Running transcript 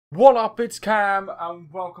What up, it's Cam,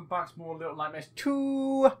 and welcome back to more Little Nightmares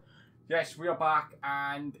 2. Yes, we are back,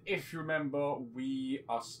 and if you remember, we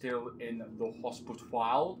are still in the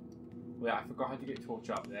hospital. Yeah, I forgot how to get torch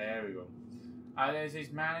up. There we go. And there's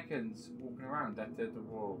these mannequins walking around at the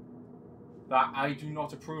wall that I do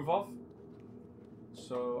not approve of.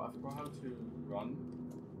 So I forgot how to run.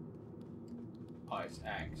 Oh, it's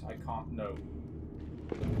X. I can't know.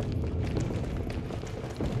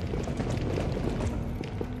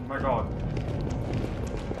 Oh my god.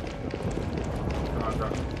 Get under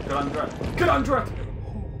it. Get under it. Get under it!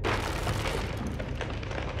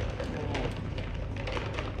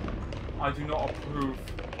 Oh. I do not approve.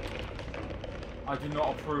 I do not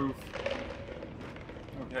approve.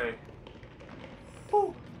 Okay.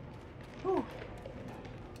 Whew. Whew.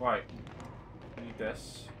 Right. I need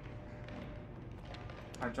this.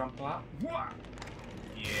 Can I jump that?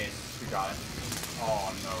 Yes, we got it.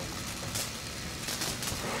 Oh no.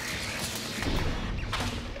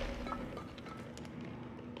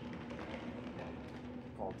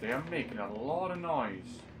 God, they're making a lot of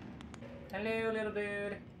noise. Hello, little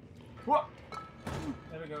dude. What?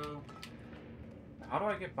 There we go. How do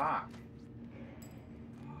I get back?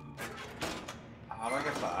 How do I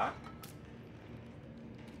get back?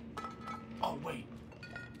 Oh, wait.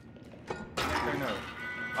 Okay, no.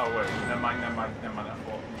 Oh, wait. Never mind. I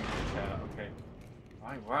thought. Yeah, okay.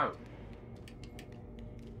 Right, wow.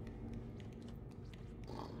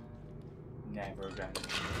 Never again.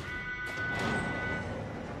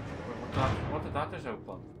 What did that just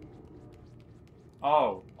open?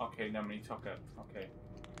 Oh, okay, never mind, he took it. Okay.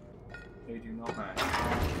 They do not match.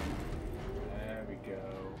 There we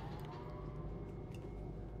go.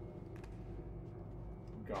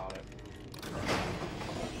 Got it.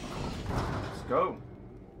 Let's go.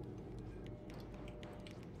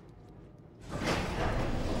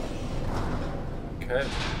 Okay.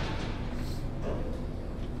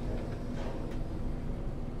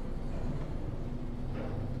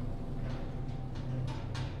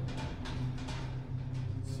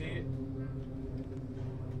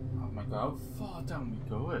 How far down we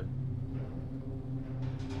going?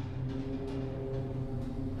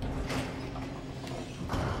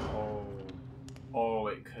 Oh,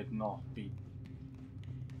 it could not be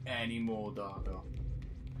any more darker.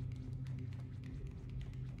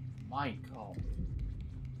 My god.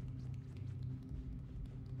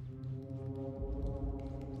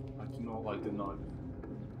 I do not like the knife.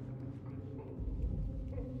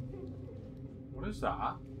 What is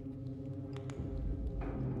that?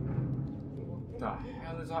 What the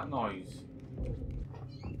hell is that noise?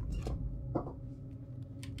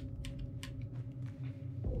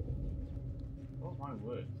 Oh my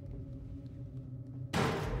word.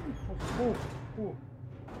 Oh.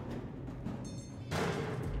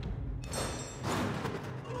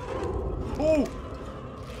 Oh!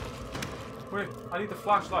 Wait, I need the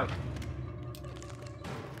flashlight.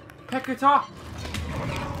 Pick it up!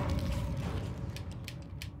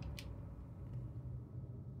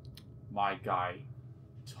 My guy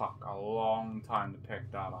took a long time to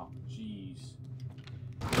pick that up. Jeez.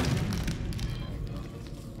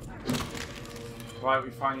 Right,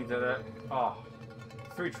 we finally did it. Oh,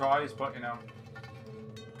 3 tries, but you know.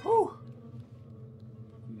 Whew.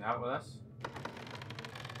 Need help with this?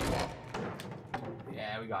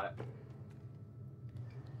 Yeah, we got it.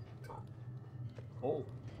 Oh.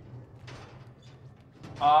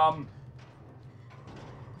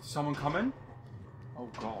 Someone coming? Oh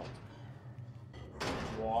god.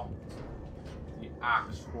 What the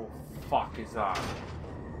actual fuck is that?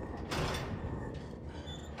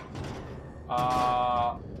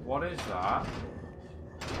 What is that?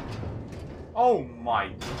 Oh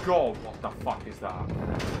my god, what the fuck is that?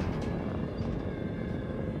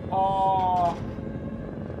 Oh,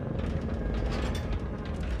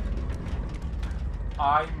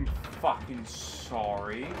 I'm fucking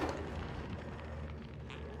sorry.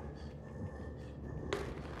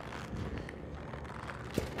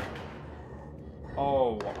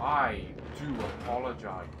 Oh, I do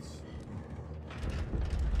apologize.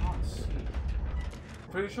 I can't see.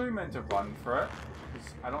 Pretty sure you meant to run for it,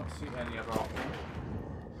 because I don't see any other option.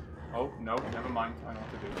 Oh, no, never mind. I know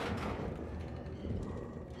what to do.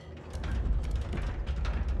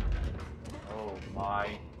 Oh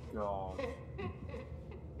my god.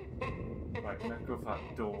 Right, let's go for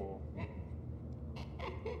that door.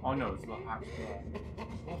 Oh no, it's not actually there.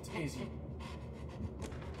 What is he?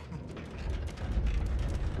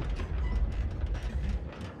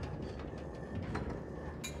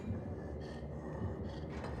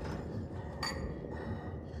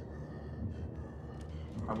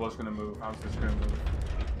 I was gonna move. I was just gonna move.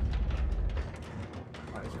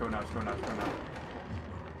 Right, let's go now, let's go now, let's go now.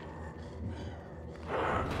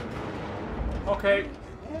 Okay.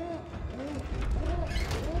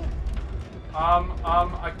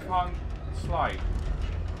 I can't slide.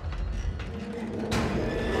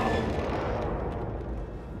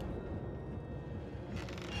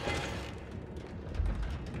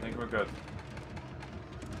 I think we're good.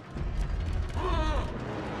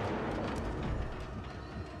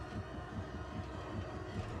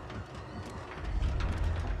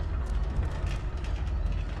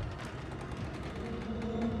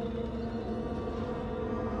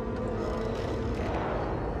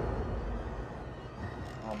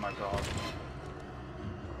 Oh my god.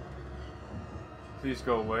 Please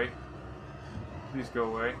go away. Please go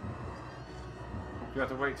away. You have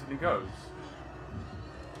to wait till he goes.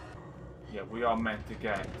 Yeah, we are meant to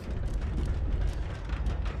get...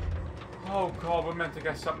 Oh god, we're meant to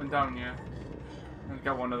get something down here. Let's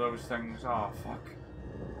get one of those things. Oh, fuck.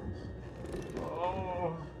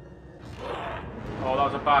 Oh. Oh, that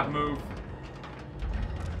was a bad move.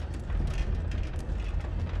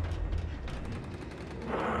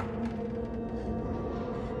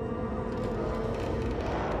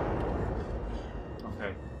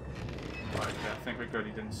 Okay. Right, okay, I think we're good.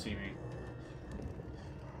 He didn't see me.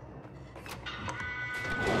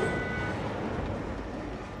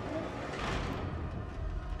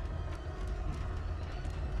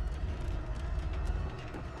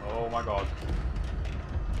 Oh my god.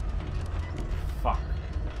 Fuck.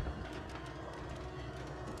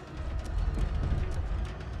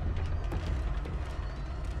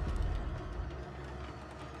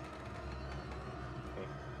 Okay.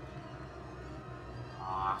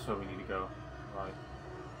 Ah, that's where we need to go. Right.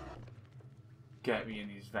 Get me in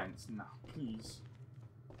these vents now, please.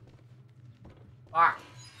 Ah!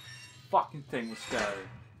 Fucking thing was scary.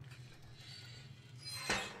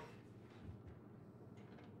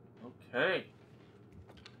 Okay.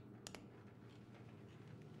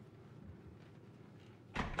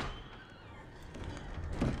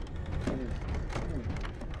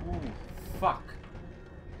 Ooh, fuck.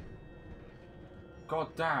 God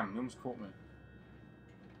damn, you almost caught me.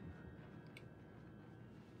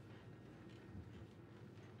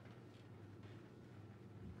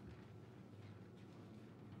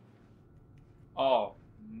 Oh,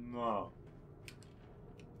 no.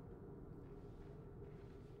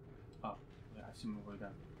 Oh, yeah, I see my way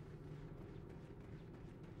down.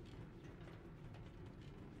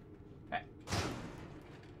 Hey.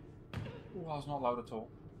 Oh, I was not loud at all.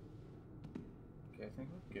 Okay, I think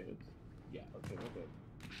we're good. Yeah, okay, we're good.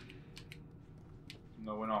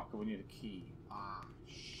 No, we're not, because we need a key. Ah,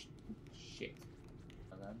 shit.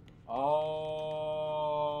 And then... Oh!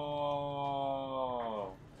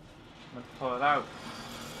 Let's pull it out.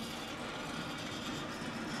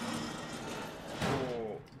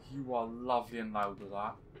 Oh, you are lovely and loud with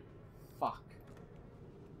that. Fuck.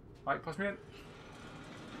 Right, push me in.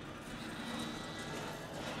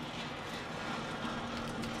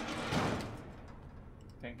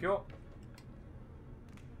 Thank you.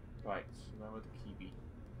 Right, so where would the key be?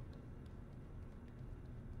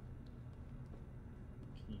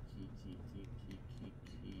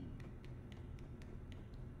 Key.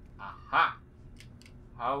 Aha!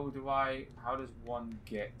 How does one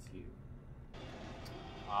get to you?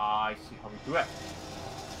 Ah, I see how we do it.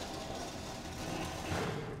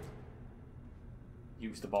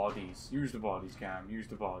 Use the bodies. Use the bodies, Cam. Use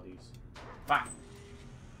the bodies. Back.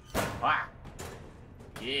 Back.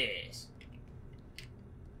 Yes.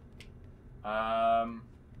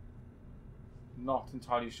 Not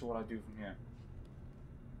entirely sure what I do from here.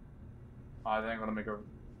 I think I'm gonna make a...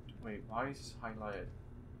 Wait, why is this highlighted?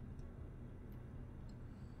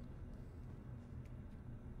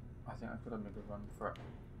 I think I've got to make a run for it.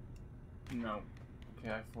 No. Okay,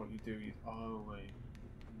 I thought you do. Oh, wait.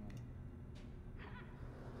 No.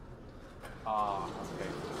 Ah, okay.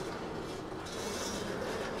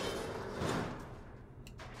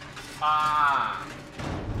 Ah!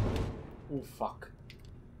 Oh, fuck.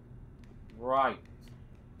 Right.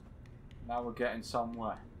 Now we're getting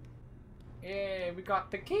somewhere. Hey, we got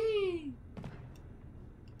the key!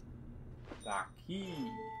 The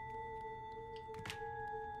key.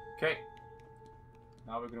 Okay.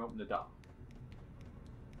 Now we're gonna open the door.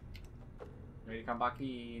 Ready to come back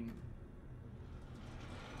in?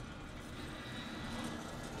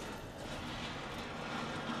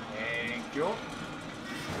 Thank you.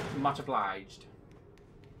 Much obliged.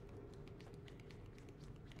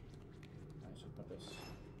 Let's open this.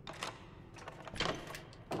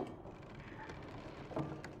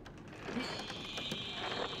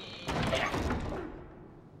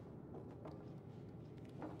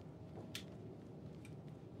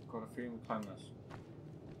 got a feeling we'll climb this.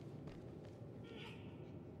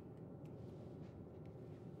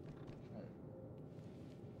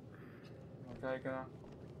 Okay, gonna.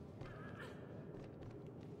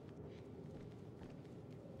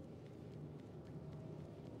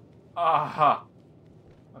 Aha!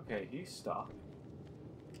 Okay, he's stuck.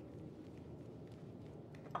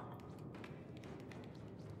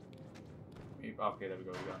 Okay, there we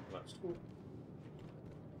go. We got him collapsed.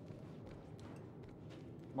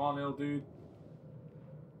 Come on, little dude.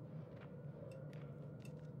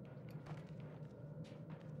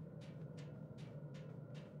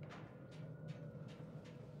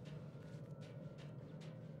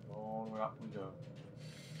 All the way up we go.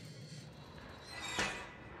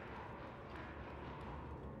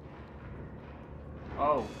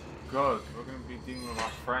 Oh, good. We're going to be dealing with our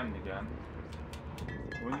friend again.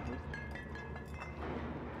 We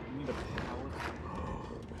need a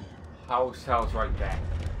power cell's right there.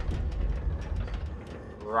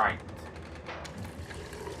 Right.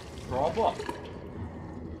 Problem.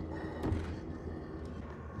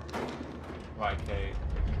 Right, okay.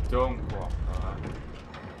 Don't crop that.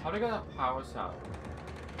 How do I get a power cell?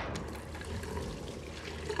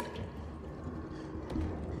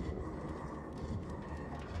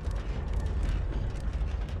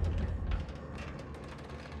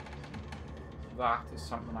 That is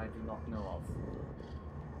something I do not know of.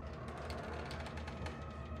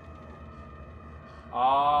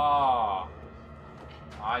 Ah,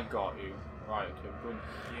 I got you. Right, okay, we're going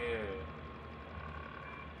here.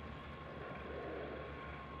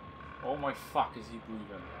 Oh my fuck, is he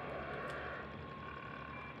breathing?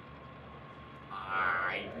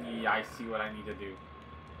 I see what I need to do.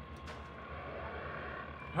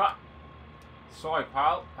 Ha! Sorry,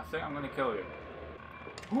 pal. I think I'm gonna kill you.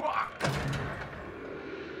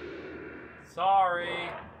 Sorry.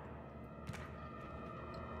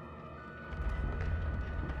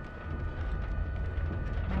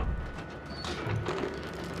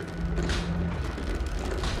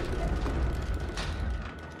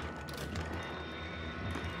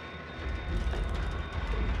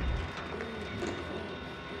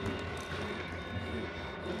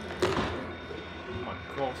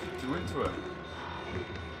 What are you doing to him?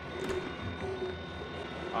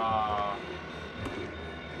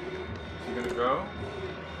 Is he gonna go?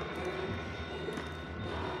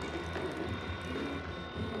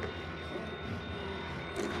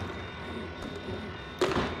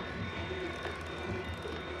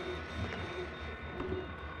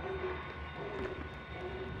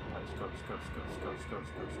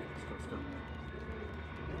 Let's go.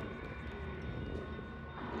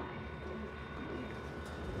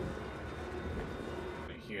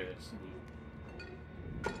 Hear this.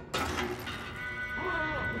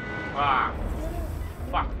 Ah,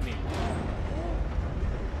 fuck me.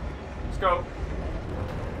 Let's go.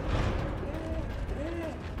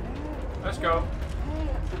 Let's go.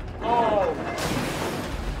 Oh.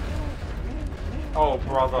 Oh,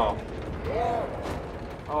 brother.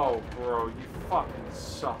 Oh, bro, you fucking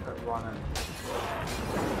suck at running.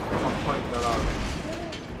 I'm pointing that out.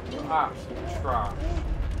 You're absolute trash.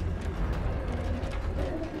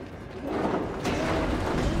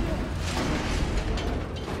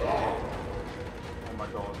 Oh my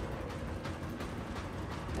god.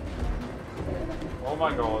 Oh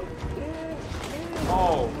my god.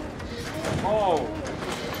 Oh. Oh.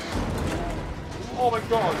 Oh my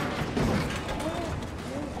god.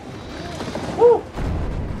 Woo!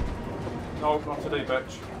 No, not today,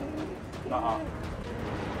 bitch. Nuh-uh.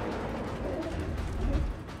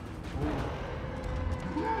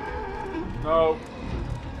 No.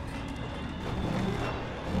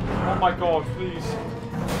 Oh my god, please.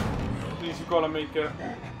 Please, you've got to make it.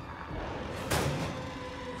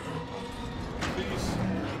 Please.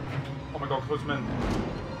 Oh my god, close him in.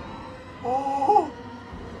 Oh!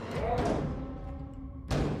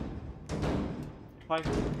 Hi.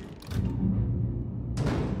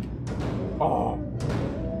 Oh.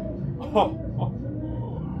 Oh.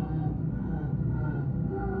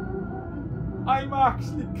 I'm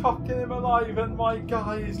actually cocking him alive and my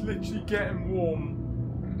guy is literally getting warm.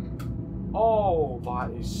 Oh,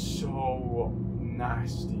 that is so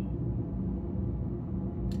nasty.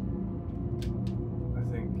 I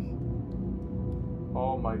think.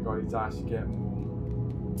 Oh my god, he's actually getting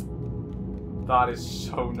warm. That is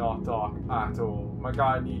so not dark at all. My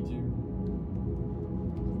guy, I need you.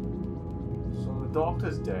 So the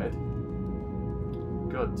doctor's dead.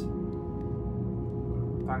 Good.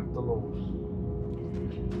 Thank the Lord.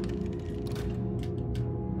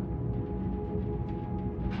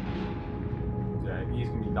 Yeah, he's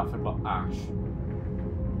gonna be nothing but ash.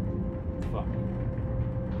 Fuck.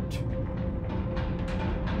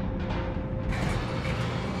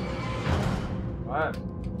 Well,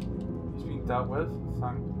 he's been dealt with,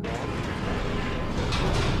 thank God.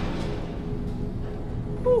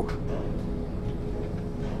 Whew.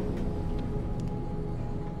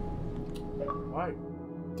 Right,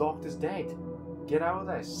 doctor's dead. Get out of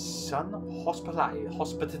there, son.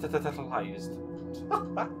 Hospitalized.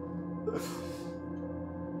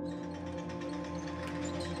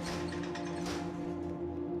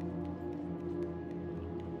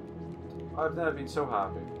 I've never been so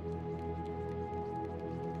happy.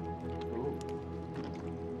 Ooh.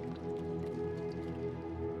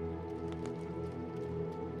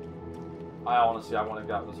 I honestly, I want to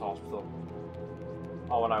get out of this hospital.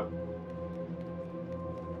 I want out.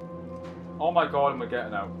 Oh my God, and we're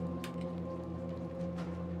getting out.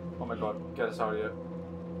 Oh my God, get us out of here.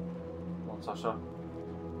 Come on, Sasha.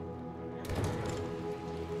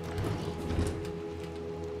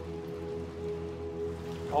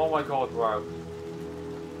 Oh my God, we're out.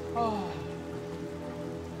 Oh.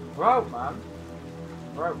 We're out, man.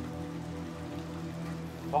 We're out.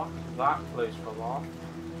 Fuck that place for long.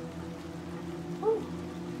 Woo.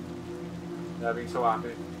 Never been so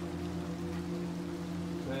happy.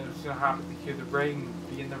 Then it's gonna happen to hear the rain,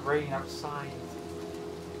 be in the rain outside.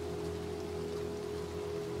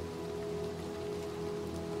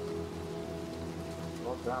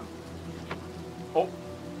 God damn. Oh.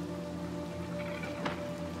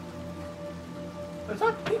 Is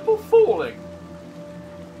that people falling?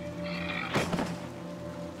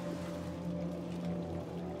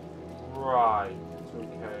 Right,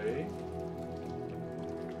 okay.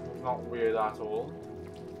 It's not weird at all.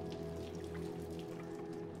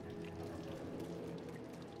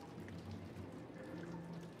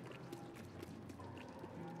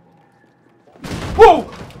 Whoa!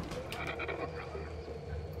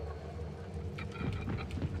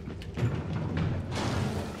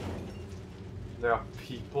 There are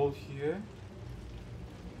people here.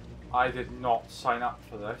 I did not sign up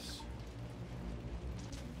for this.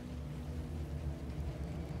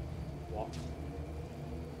 What?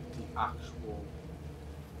 The actual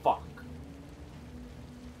fuck?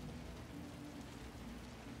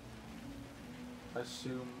 I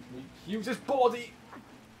assume we use his body.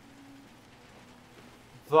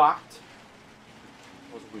 That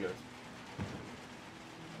was weird.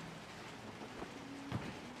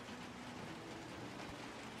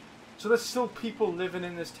 So there's still people living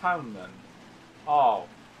in this town then? Oh,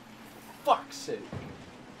 fuck's sake.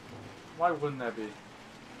 Why wouldn't there be?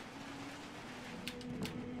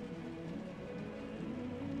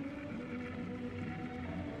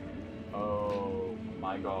 Oh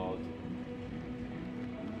my God.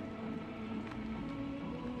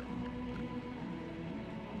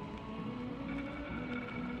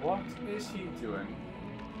 What is he doing?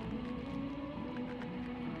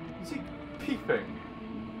 Is he peeping?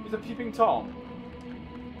 He's a peeping Tom.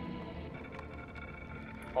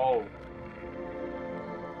 Oh.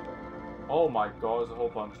 Oh my God, there's a whole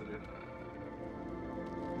bunch of you.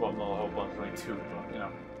 Well, not a whole bunch, only two, but you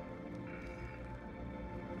know.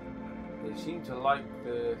 They seem to like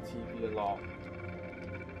the TV a lot.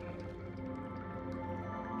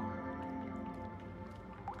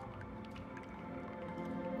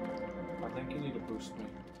 I think you need to boost me.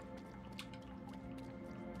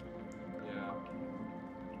 Yeah.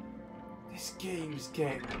 This game's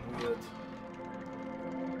getting weird.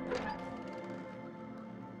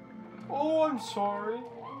 Oh, I'm sorry.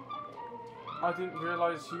 I didn't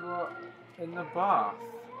realize you were in the bath.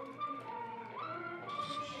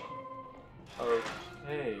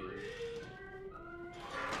 Okay.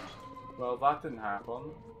 Well, that didn't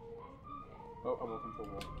happen. Oh, I'm looking for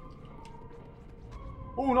one.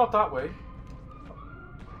 Oh, not that way.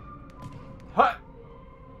 Hut!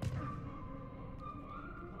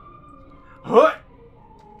 Hut!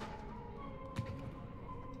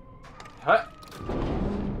 Hut!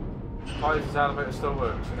 Why does this elevator still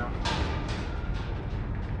works, you know?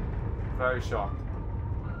 Very shocked.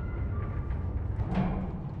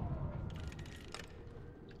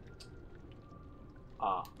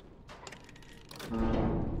 Ah.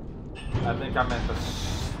 I think I meant to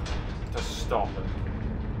stop it.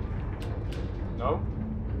 No?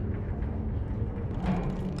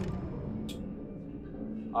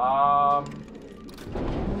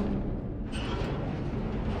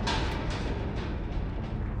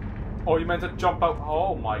 Oh, you meant to jump out.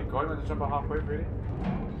 Oh my God, you meant to jump out halfway, really?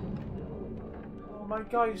 Oh my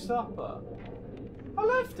God, you still up there? I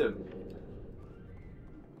left him.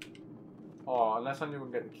 Oh, unless I knew I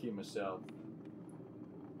could get the key myself.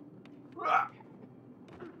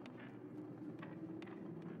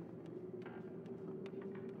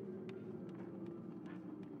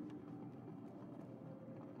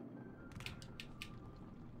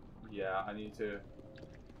 Yeah, I need to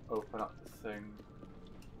open up the thing.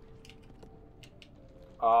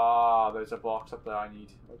 Ah, there's a box up there I need.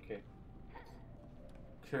 Okay.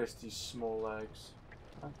 Curse these small legs.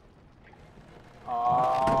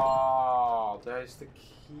 Ah, there's the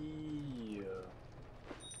key.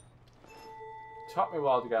 Took me a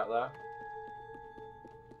while to get there.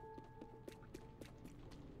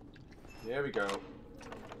 Here we go.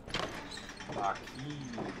 Ah, key.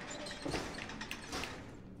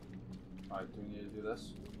 Alright, do we need to do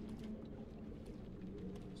this?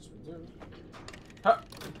 Yes, we do. Ha!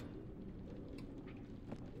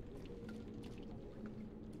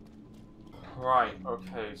 Right,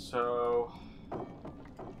 okay, so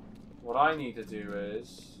what I need to do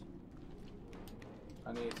is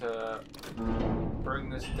I need to bring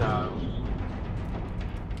this down.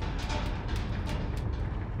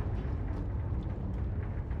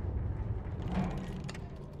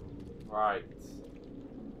 Right.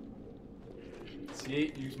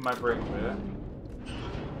 See, use my brain there.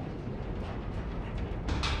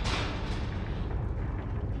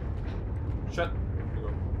 Shut.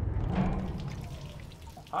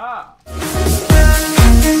 Ah!